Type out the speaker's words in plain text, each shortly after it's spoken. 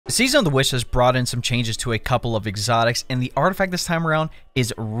Season of the Wish has brought in some changes to a couple of exotics, and the artifact this time around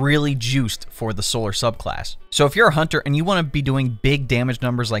is really juiced for the Solar Subclass. So if you're a hunter and you want to be doing big damage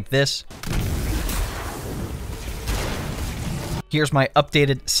numbers like this, here's my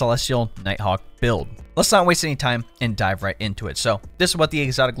updated Celestial Nighthawk build. Let's not waste any time and dive right into it. So this is what the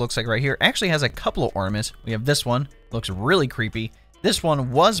exotic looks like right here. It actually has a couple of ornaments. We have this one, looks really creepy. This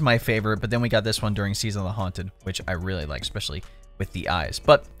one was my favorite, but then we got this one during Season of the Haunted, which I really like, especially with the eyes.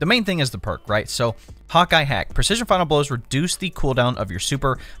 But the main thing is the perk, right? So Hawkeye Hack. Precision final blows reduce the cooldown of your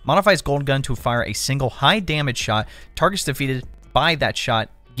super, modifies Golden Gun to fire a single high damage shot, targets defeated by that shot,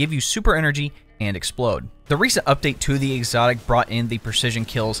 give you super energy, and explode. The recent update to the exotic brought in the precision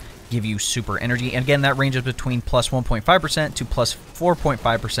kills give you super energy, and again that ranges between plus 1.5% to plus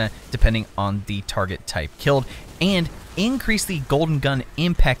 4.5% depending on the target type killed, and increase the Golden Gun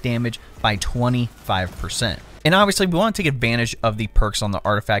impact damage by 25%. And obviously, we want to take advantage of the perks on the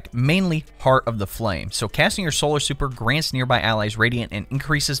artifact, mainly Heart of the Flame. So casting your Solar Super grants nearby allies Radiant and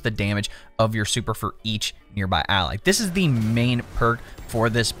increases the damage of your super for each nearby ally. This is the main perk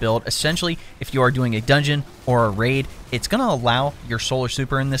for this build. Essentially, if you are doing a dungeon or a raid, it's going to allow your Solar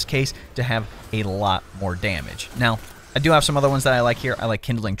Super, in this case, to have a lot more damage. Now, I do have some other ones that I like here. I like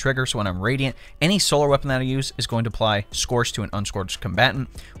Kindling Trigger, so when I'm Radiant, any solar weapon that I use is going to apply Scorch to an unscorched combatant.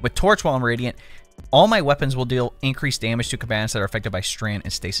 With Torch while I'm Radiant, all my weapons will deal increased damage to combatants that are affected by Strand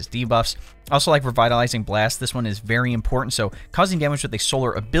and Stasis debuffs. I also like Revitalizing Blast. This one is very important. So causing damage with a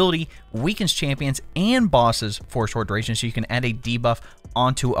solar ability weakens champions and bosses for a short duration. So you can add a debuff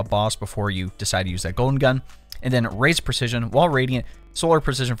onto a boss before you decide to use that Golden Gun. And then Raise Precision while Radiant. Solar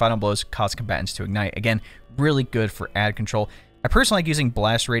Precision final blows cause combatants to ignite. Again, really good for ad control. I personally like using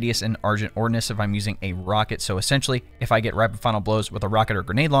Blast Radius and Argent Ordnance if I'm using a rocket. So essentially, if I get rapid final blows with a rocket or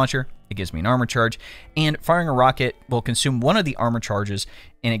grenade launcher, it gives me an armor charge. And firing a rocket will consume one of the armor charges,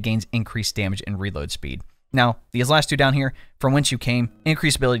 and it gains increased damage and reload speed. Now, these last two down here, From Whence You Came,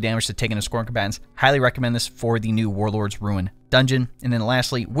 increased ability damage to taken and scoring combatants. Highly recommend this for the new Warlord's Ruin dungeon. And then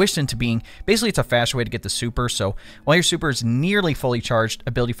lastly, Wished into Being. Basically, it's a faster way to get the super. So while your super is nearly fully charged,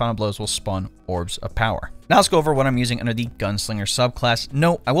 ability final blows will spawn orbs of power. Now let's go over what I'm using under the Gunslinger subclass.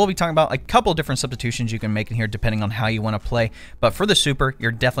 Note, I will be talking about a couple different substitutions you can make in here depending on how you want to play. But for the super,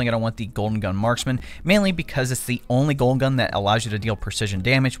 you're definitely going to want the Golden Gun Marksman, mainly because it's the only Golden Gun that allows you to deal precision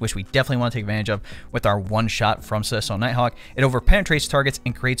damage, which we definitely want to take advantage of with our one shot from Celestial Nighthawk. It overpenetrates targets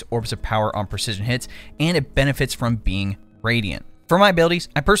and creates orbs of power on precision hits, and it benefits from being Radiant. For my abilities,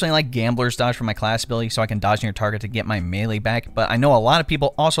 I personally like Gambler's Dodge for my class ability so I can dodge near target to get my melee back, but I know a lot of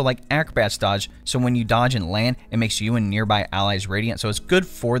people also like Acrobat's Dodge, so when you dodge and land, it makes you and nearby allies Radiant, so it's good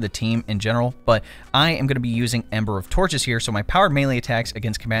for the team in general, but I am going to be using Ember of Torches here, so my powered melee attacks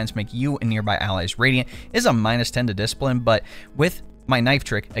against combatants make you and nearby allies Radiant. It is a -10 to discipline, but with my knife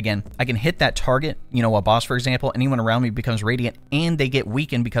trick, again, I can hit that target, you know, a boss for example, anyone around me becomes Radiant, and they get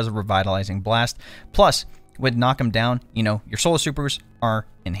weakened because of Revitalizing Blast. Plus, with Knock them down, you know, your Solar Supers are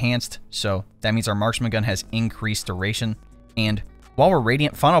enhanced, so that means our Marksman Gun has increased duration. And while we're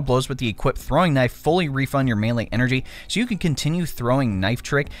Radiant, final blows with the equipped throwing knife fully refund your melee energy, so you can continue throwing knife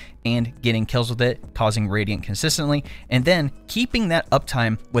trick and getting kills with it, causing Radiant consistently, and then keeping that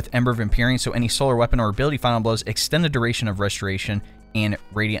uptime with Ember of Empyrean, so any solar weapon or ability final blows extend the duration of restoration and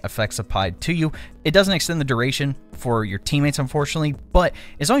Radiant effects applied to you. It doesn't extend the duration for your teammates, unfortunately, but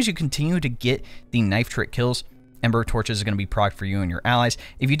as long as you continue to get the knife trick kills, Ember of Torches is going to be proc for you and your allies.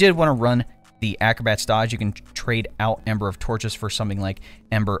 If you did want to run the Acrobat's Dodge, you can trade out Ember of Torches for something like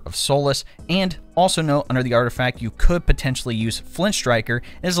Ember of Solace. And also note, under the artifact, you could potentially use Flint Striker.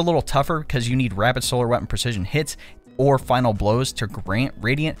 It is a little tougher because you need rapid solar weapon precision hits or final blows to grant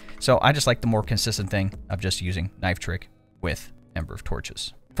Radiant. So I just like the more consistent thing of just using knife trick with Ember of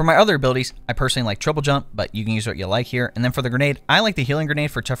Torches. For my other abilities, I personally like Triple Jump, but you can use what you like here. And then for the grenade, I like the Healing Grenade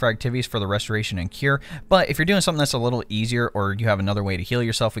for tougher activities for the restoration and cure. But if you're doing something that's a little easier, or you have another way to heal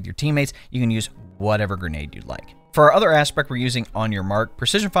yourself with your teammates, you can use whatever grenade you'd like. For our other aspect, we're using On Your Mark.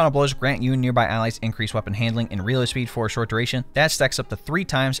 Precision final blows grant you and nearby allies increased weapon handling and reload speed for a short duration. That stacks up to 3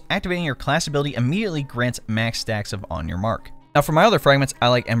 times. Activating your class ability immediately grants max stacks of On Your Mark. Now for my other fragments, I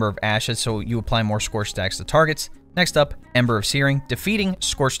like Ember of Ashes, so you apply more scorch stacks to targets. Next up, Ember of Searing. Defeating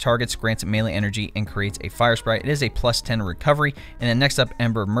scorched targets grants melee energy and creates a fire sprite. It is a +10 recovery. And then next up,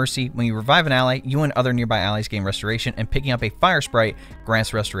 Ember of Mercy. When you revive an ally, you and other nearby allies gain restoration, and picking up a fire sprite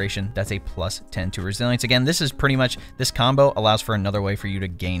grants restoration. That's a +10 to resilience. Again, this is pretty much, this combo allows for another way for you to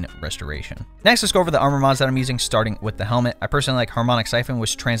gain restoration. Next, let's go over the armor mods that I'm using, starting with the helmet. I personally like Harmonic Siphon,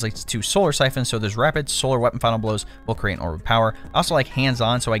 which translates to Solar Siphon, so those rapid solar weapon final blows will create an orb of power. I also like Hands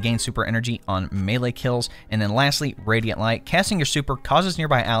On, so I gain super energy on melee kills. And then lastly, lastly, Radiant Light. Casting your super causes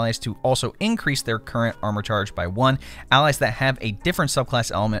nearby allies to also increase their current armor charge by 1. Allies that have a different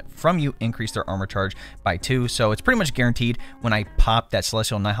subclass element from you increase their armor charge by 2. So it's pretty much guaranteed when I pop that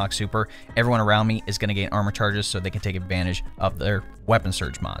Celestial Nighthawk super, everyone around me is going to gain armor charges so they can take advantage of their weapon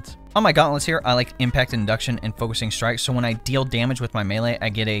surge mods. On my gauntlets here, I like impact induction and focusing strike, so when I deal damage with my melee, I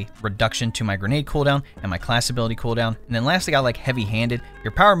get a reduction to my grenade cooldown and my class ability cooldown. And then lastly, I like heavy-handed.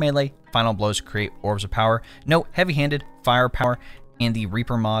 Your power melee final blows create orbs of power. Note, heavy-handed, firepower, and the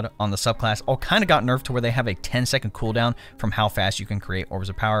Reaper mod on the subclass all kind of got nerfed to where they have a 10-second cooldown from how fast you can create orbs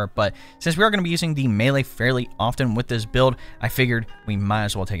of power. But since we are going to be using the melee fairly often with this build, I figured we might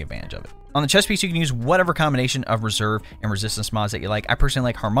as well take advantage of it. On the chest piece, you can use whatever combination of reserve and resistance mods that you like. I personally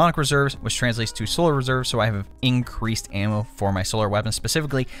like harmonic reserves, which translates to solar reserve, so I have increased ammo for my solar weapon,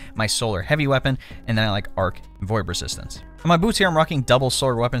 specifically my solar heavy weapon, and then I like arc and void resistance. On my boots here, I'm rocking double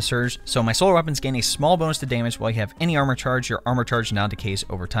solar weapon surge, so my solar weapons gain a small bonus to damage while you have any armor charge. Your armor charge now decays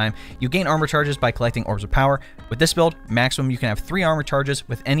over time. You gain armor charges by collecting orbs of power. With this build, maximum you can have 3 armor charges.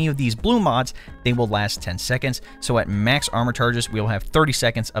 With any of these blue mods, they will last 10 seconds. So at max armor charges, we will have 30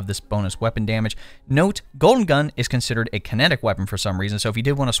 seconds of this bonus weapon damage. Note, Golden Gun is considered a kinetic weapon for some reason, so if you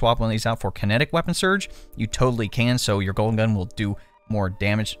did want to swap one of these out for kinetic weapon surge, you totally can, so your Golden Gun will do more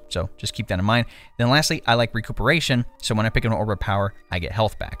damage, so just keep that in mind. Then lastly, I like recuperation, so when I pick an orb of power, I get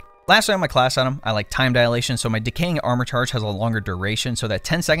health back. Lastly, on my class item, I like time dilation, so my decaying armor charge has a longer duration, so that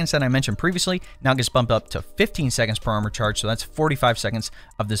 10 seconds that I mentioned previously now gets bumped up to 15 seconds per armor charge, so that's 45 seconds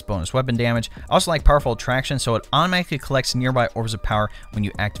of this bonus weapon damage. I also like powerful attraction, so it automatically collects nearby orbs of power when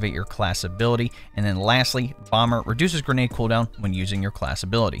you activate your class ability. And then lastly, Bomber reduces grenade cooldown when using your class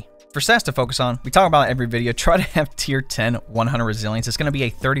ability. For stats to focus on, we talk about every video, try to have tier 10 100 resilience. It's going to be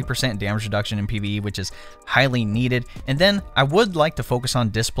a 30% damage reduction in PvE, which is highly needed. And then I would like to focus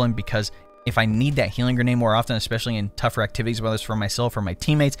on discipline, because if I need that healing grenade more often, especially in tougher activities, whether it's for myself or my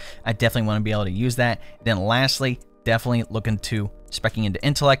teammates, I definitely want to be able to use that. Then lastly, definitely look into speccing into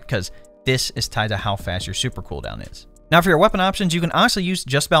intellect, because this is tied to how fast your super cooldown is. Now for your weapon options, you can honestly use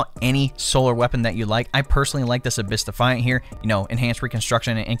just about any solar weapon that you like. I personally like this Abyss Defiant here, you know, enhanced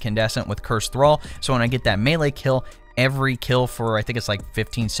reconstruction and incandescent with Cursed Thrall. So when I get that melee kill, every kill for I think it's like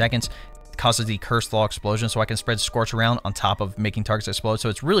 15 seconds causes the Cursed Thrall explosion, so I can spread Scorch around on top of making targets explode. So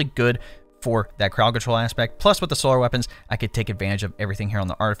it's really good for that crowd control aspect. Plus with the solar weapons, I could take advantage of everything here on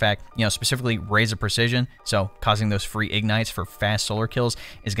the artifact, you know, specifically Raise of Precision. So causing those free ignites for fast solar kills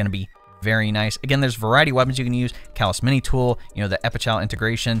is going to be very nice. Again, there's variety of weapons you can use. Callous Mini Tool, you know, the Epichal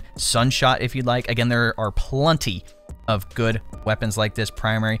integration, Sunshot if you'd like. Again, there are plenty of good weapons like this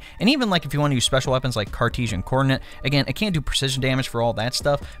primary, and even like if you want to use special weapons like Cartesian Coordinate. Again, it can't do precision damage for all that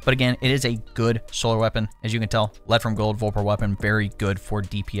stuff, but again, it is a good solar weapon. As you can tell, lead from gold, Volper weapon, very good for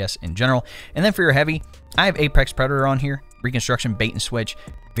DPS in general. And then for your heavy, I have Apex Predator on here. Reconstruction, bait and switch,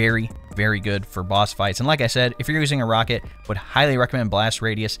 very, very good for boss fights. And like I said, if you're using a rocket, would highly recommend Blast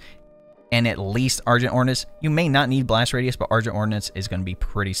Radius and at least Argent Ordnance. You may not need Blast Radius, but Argent Ordnance is going to be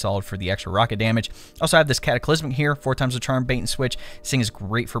pretty solid for the extra rocket damage. Also have this Cataclysmic here, 4 times the charm, bait and switch. This thing is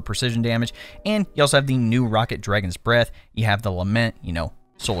great for precision damage. And you also have the new Rocket Dragon's Breath. You have the Lament, you know,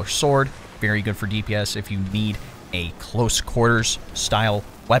 Solar Sword, very good for DPS if you need a close quarters style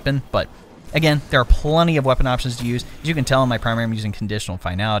weapon. But again, there are plenty of weapon options to use. As you can tell in my primary, I'm using Conditional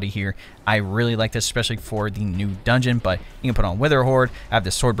Finality here. I really like this, especially for the new dungeon, but you can put on Wither Horde. I have the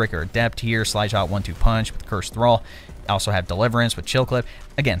Swordbreaker Adept here, Slide Shot 1-2 Punch with Cursed Thrall. I also have Deliverance with Chill Clip.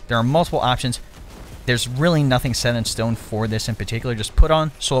 Again, there are multiple options. There's really nothing set in stone for this in particular. Just put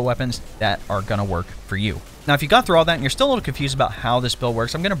on solar weapons that are going to work for you. Now, if you got through all that and you're still a little confused about how this build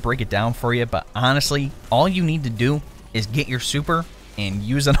works, I'm going to break it down for you, but honestly, all you need to do is get your super and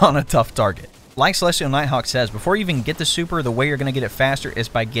use it on a tough target. Like Celestial Nighthawk says, before you even get the super, the way you're going to get it faster is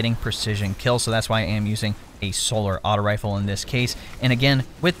by getting precision kills. So that's why I am using a solar auto rifle in this case. And again,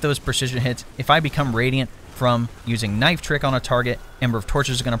 with those precision hits, if I become Radiant from using Knife Trick on a target, Ember of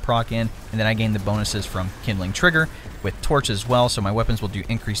Torches is going to proc in, and then I gain the bonuses from Kindling Trigger with Torch as well, so my weapons will do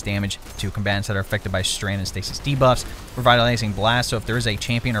increased damage to combatants that are affected by Strand and Stasis debuffs. Revitalizing Blast, so if there is a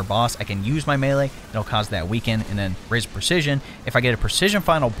champion or boss, I can use my melee, it'll cause that weaken, and then Raise Precision. If I get a Precision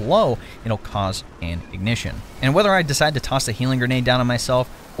Final Blow, it'll cause an Ignition. And whether I decide to toss a healing grenade down on myself,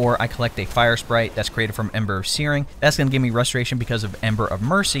 or I collect a Fire Sprite that's created from Ember of Searing, that's going to give me Restoration because of Ember of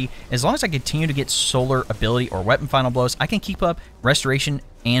Mercy. As long as I continue to get Solar ability or Weapon Final Blows, I can keep up Restoration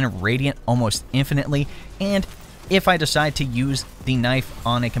and Radiant almost infinitely. And if I decide to use the knife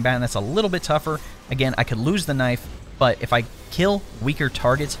on a combatant that's a little bit tougher, again, I could lose the knife, but if I kill weaker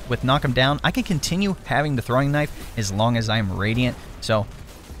targets with Knock 'em down, I can continue having the throwing knife as long as I'm Radiant. So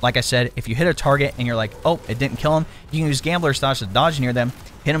Like I said, if you hit a target and you're like, oh, it didn't kill him, you can use Gambler's Dodge to dodge near them,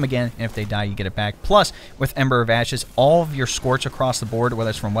 hit them again, and if they die, you get it back. Plus, with Ember of Ashes, all of your scorch across the board, whether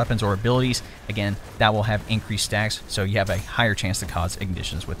it's from weapons or abilities, again, that will have increased stacks, so you have a higher chance to cause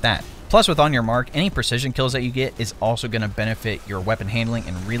ignitions with that. Plus, with On Your Mark, any precision kills that you get is also going to benefit your weapon handling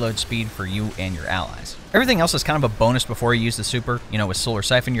and reload speed for you and your allies. Everything else is kind of a bonus before you use the super. You know, with Solar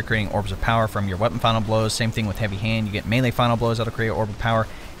Siphon, you're creating orbs of power from your weapon final blows. Same thing with Heavy Hand, you get melee final blows that'll create orb of power.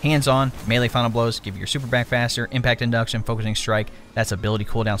 Hands-on, melee final blows, give you your super back faster, impact induction, focusing strike, that's ability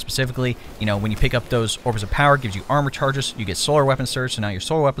cooldown specifically. You know, when you pick up those orbs of power, gives you armor charges, you get solar weapon surge, so now your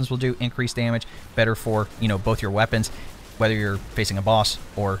solar weapons will do increased damage, better for, you know, both your weapons, whether you're facing a boss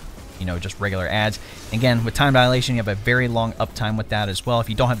or, you know, just regular adds. Again, with time dilation, you have a very long uptime with that as well. If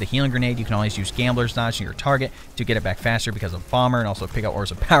you don't have the healing grenade, you can always use Gambler's Dodge to your target to get it back faster because of Bomber, and also pick up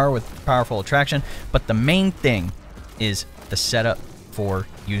orbs of power with powerful attraction. But the main thing is the setup for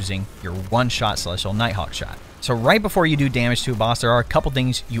using your one-shot Celestial Nighthawk shot. So right before you do damage to a boss, there are a couple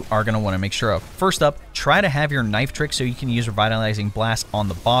things you are going to want to make sure of. First up, try to have your knife trick so you can use Revitalizing Blast on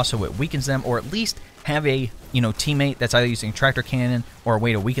the boss so it weakens them, or at least have a, you know, teammate that's either using Tractor Cannon or a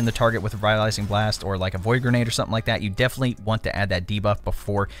way to weaken the target with Revitalizing Blast, or like a Void Grenade or something like that. You definitely want to add that debuff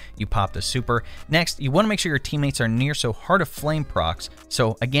before you pop the super. Next, you want to make sure your teammates are near, so Heart of Flame procs.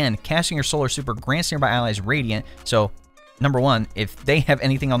 So again, casting your Solar Super grants nearby allies Radiant, so number one, if they have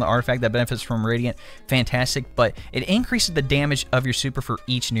anything on the artifact that benefits from Radiant, fantastic, but it increases the damage of your super for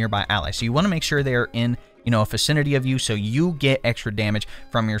each nearby ally. So you want to make sure they are in, you know, a vicinity of you, so you get extra damage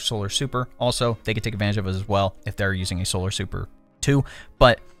from your Solar Super. Also, they can take advantage of it as well if they're using a Solar Super too.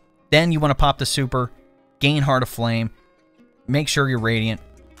 But then you want to pop the super, gain Heart of Flame, make sure you're Radiant,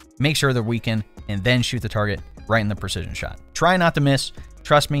 make sure they're weakened, and then shoot the target right in the precision shot. Try not to miss.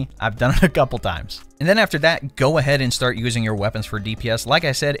 Trust me, I've done it a couple times. And then after that, go ahead and start using your weapons for DPS. Like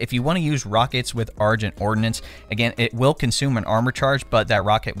I said, if you want to use rockets with Argent Ordnance, again, it will consume an armor charge, but that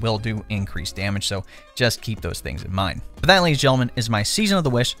rocket will do increased damage, so just keep those things in mind. But that, ladies and gentlemen, is my Season of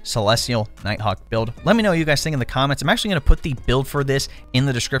the Wish Celestial Nighthawk build. Let me know what you guys think in the comments. I'm actually going to put the build for this in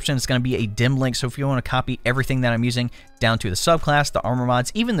the description. It's going to be a dim link, so if you want to copy everything that I'm using, down to the subclass, the armor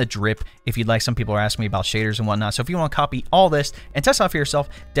mods, even the drip, if you'd like. Some people are asking me about shaders and whatnot, so if you want to copy all this and test out for yourself,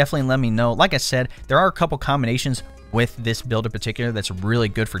 definitely let me know. Like I said, there are a couple combinations with this build in particular that's really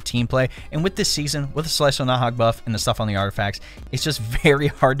good for team play, and with this season, with the Celestial Nighthawk buff and the stuff on the artifacts, it's just very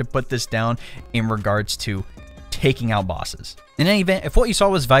hard to put this down in regards to taking out bosses. In any event, if what you saw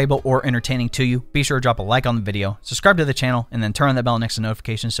was valuable or entertaining to you, be sure to drop a like on the video, subscribe to the channel, and then turn on the bell next to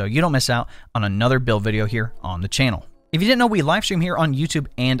notifications so you don't miss out on another build video here on the channel. If you didn't know, we live stream here on YouTube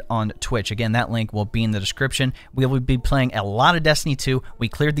and on Twitch. Again, that link will be in the description. We will be playing a lot of Destiny 2. We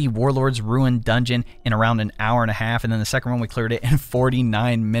cleared the Warlord's Ruin dungeon in around an hour and a half, and then the second one we cleared it in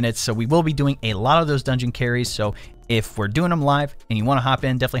 49 minutes. So we will be doing a lot of those dungeon carries. So if we're doing them live and you want to hop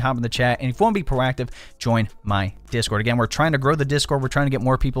in, definitely hop in the chat. And if you want to be proactive, join my Discord. Again, we're trying to grow the Discord. We're trying to get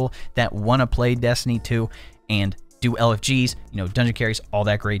more people that want to play Destiny 2 and do LFGs, you know, dungeon carries, all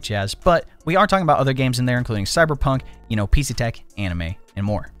that great jazz. But we are talking about other games in there, including Cyberpunk, you know, PC tech, anime, and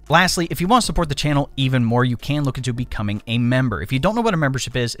more. Lastly, if you want to support the channel even more, you can look into becoming a member. If you don't know what a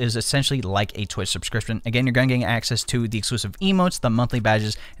membership is essentially like a Twitch subscription. Again, you're going to get access to the exclusive emotes, the monthly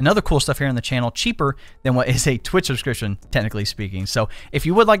badges, and other cool stuff here on the channel, cheaper than what is a Twitch subscription, technically speaking. So if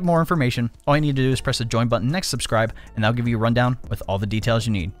you would like more information, all you need to do is press the join button next to subscribe, and that'll give you a rundown with all the details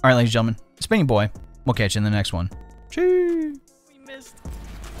you need. All right, ladies and gentlemen, it's been your boy. We'll catch you in the next one. Chee! We missed.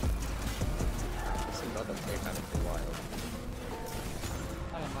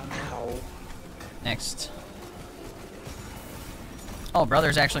 Next. Oh,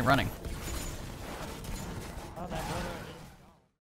 brother's actually running.